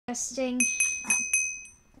Testing.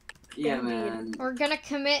 Yeah, man. We're gonna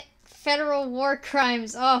commit federal war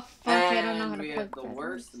crimes. Oh fuck! And I don't know how to play. we have the Bed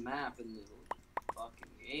worst Wars. map in the fucking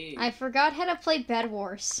game. I forgot how to play Bed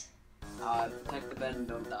Wars. Protect the bed and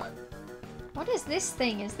don't die. What is this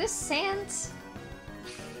thing? Is this sands?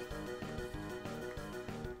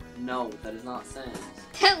 No, that is not sands.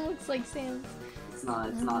 That looks like sands. It's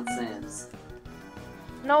not sands.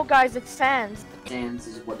 No, guys, it's sands. Sands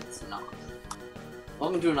is what it's not.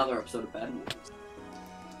 Welcome to another episode of Bed Wars.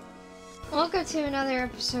 Welcome to another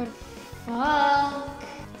episode of Fuck.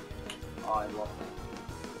 Oh, I love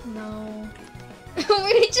that. No.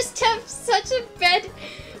 We just have such a bed.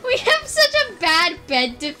 We have such a bad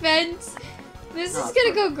bed defense. This is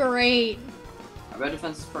gonna go great. Our bed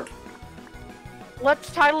defense is perfect.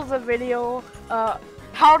 Let's title the video,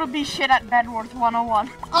 How to Be Shit at Bedwars 101.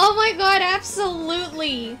 Oh my god,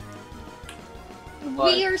 absolutely.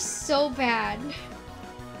 But we are so bad.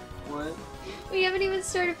 what? We haven't even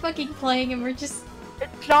started fucking playing and we're just...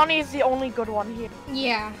 Johnny is the only good one here.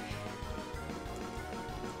 Yeah.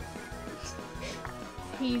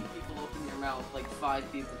 He People open your mouth, like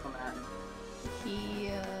 5 people come at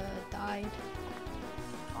me. died.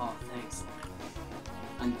 Oh, thanks.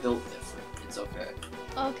 I'm built different. It's okay.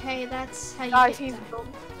 Okay, that's how you Guys, get he's that. built.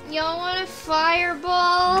 Y'all want a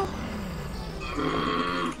fireball?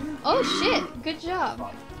 Oh shit, good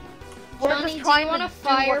job. Johnny, do you want a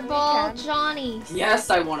fireball? Johnny. Yes,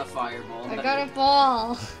 I want a fireball. I got a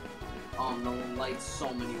ball. No one lights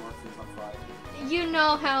so many orphans on fire. You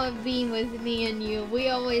know how it be with me and you. We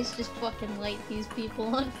always just fucking light these people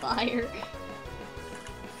on fire.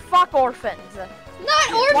 Fuck orphans. Not Why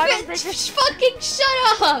don't orphans! they just- Fucking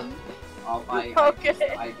shut up! Oh, Okay.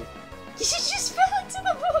 You just fell into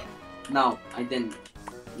the void. No, I didn't.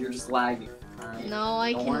 You're just lagging. Alright? No,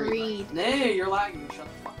 I Don't can worry about read. it. Nay, you're lagging. Shut the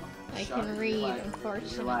fuck up. I Shut can up, you're read, lagging. You're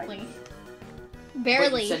unfortunately. lagging. But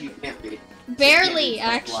Barely. you said you can't read. Barely, Yeah,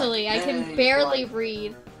 that's actually. why. I can Hey, barely why?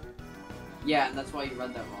 read. Yeah, and that's why you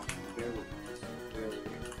read that wrong. Barely. Just barely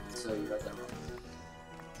read. So you read that wrong.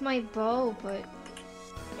 It's my bow, but...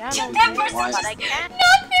 Yeah, That no, person's but just I can't.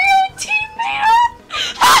 Not their own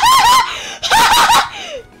teammate!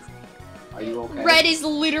 Are you okay? Red is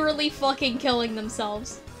literally fucking killing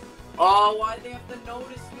themselves. Oh, why do they have to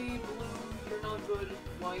notice me? Blue, you're not good.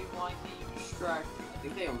 Why can't you distract me? I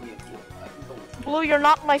think they only have 4. I can go with Blue, you're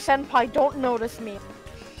not my senpai. Don't notice me.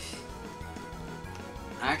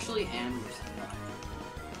 I actually am your senpai.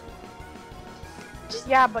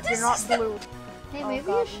 Yeah, but This you're not is the- blue. Hey, Oh maybe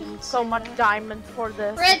God, you we shouldn't need so say much that. diamonds for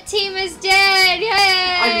this. Red team is dead! Yay!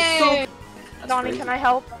 I'm so... That's Johnny, crazy. can I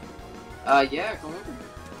help? Yeah, come on.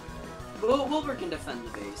 Wilbur can defend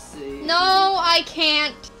the base. No, I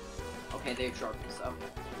can't. Okay, they have sharpness. Okay.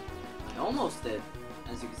 I almost did,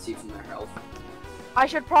 as you can see from their health. I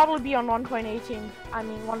should probably be on 1.18. I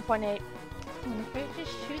mean 1.8. If I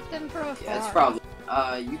just shoot them from afar. Yeah, it's probably...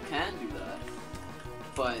 you can do that.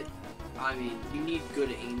 But, I mean, you need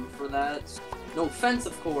good aim for that. No offense,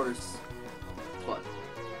 of course. But,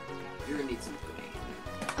 you're gonna need some good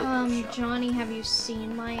aim. Johnny, have you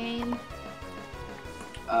seen my aim?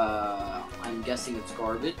 I'm guessing it's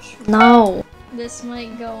garbage. No. This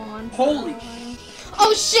might go on for Holy a while.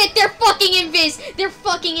 Oh shit, they're fucking invis! They're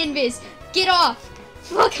fucking invis! Get off!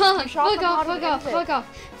 Fuck off! shot Fuck them off! out Fuck of off! invis. Fuck off!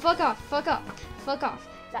 Fuck off! Fuck off! Fuck off!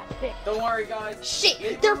 That bitch. Don't worry, guys. Shit!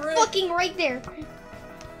 Get They're rid- fucking right there!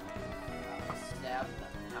 Stab them.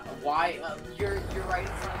 Why? You're right in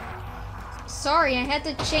front of me. Sorry, I had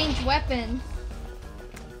to change weapon.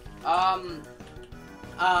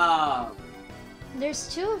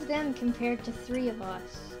 There's 2 of them compared to 3 of us.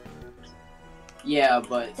 Yeah,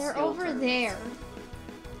 but They're still over turns. there.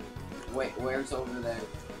 Wait, where's over there?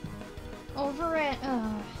 Over at,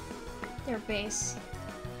 their base.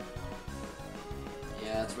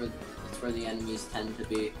 Yeah, that's where the enemies tend to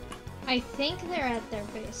be. I think they're at their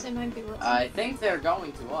base. I might be wrong. I think they're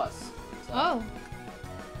going to us. So, Oh.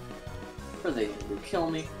 What are they gonna do? Kill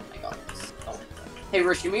me? I got this. Oh. Hey,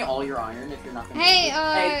 Rish, give me all your iron if you're not gonna. Hey,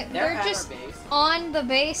 hey, they're we're at just our base. on the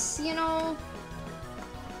base, you know?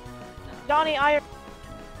 Johnny, iron.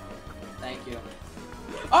 Thank you.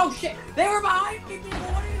 Oh shit! They were behind me. People.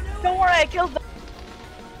 What are you doing? Don't worry, I killed them.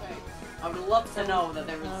 Okay. I would love to know that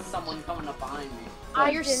there was someone coming up behind me. Oh, I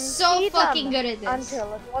you're didn't so see fucking them good at this.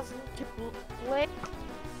 Until it wasn't too late.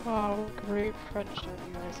 Oh, great friendship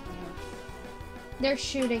you guys have. They're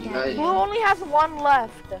shooting You at guys- Blue you. only has 1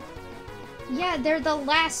 left. Yeah, they're the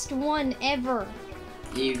last one ever.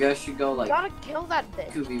 Yeah, you guys should go You like gotta kill that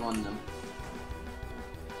bitch. 2v1 them.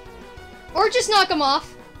 Or just knock them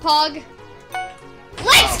off. Pog.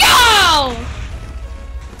 Let's go!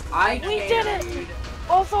 I We can't, did it! dude.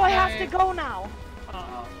 Also, I have to go now.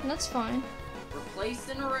 Oh. That's fine.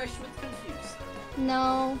 Replacing rish with confusa.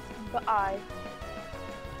 No. But I.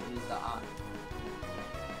 Use the eye.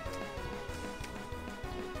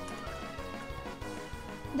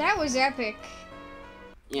 That was epic.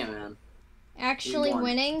 Yeah, man. Actually won.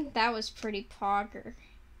 winning, that was pretty pogger.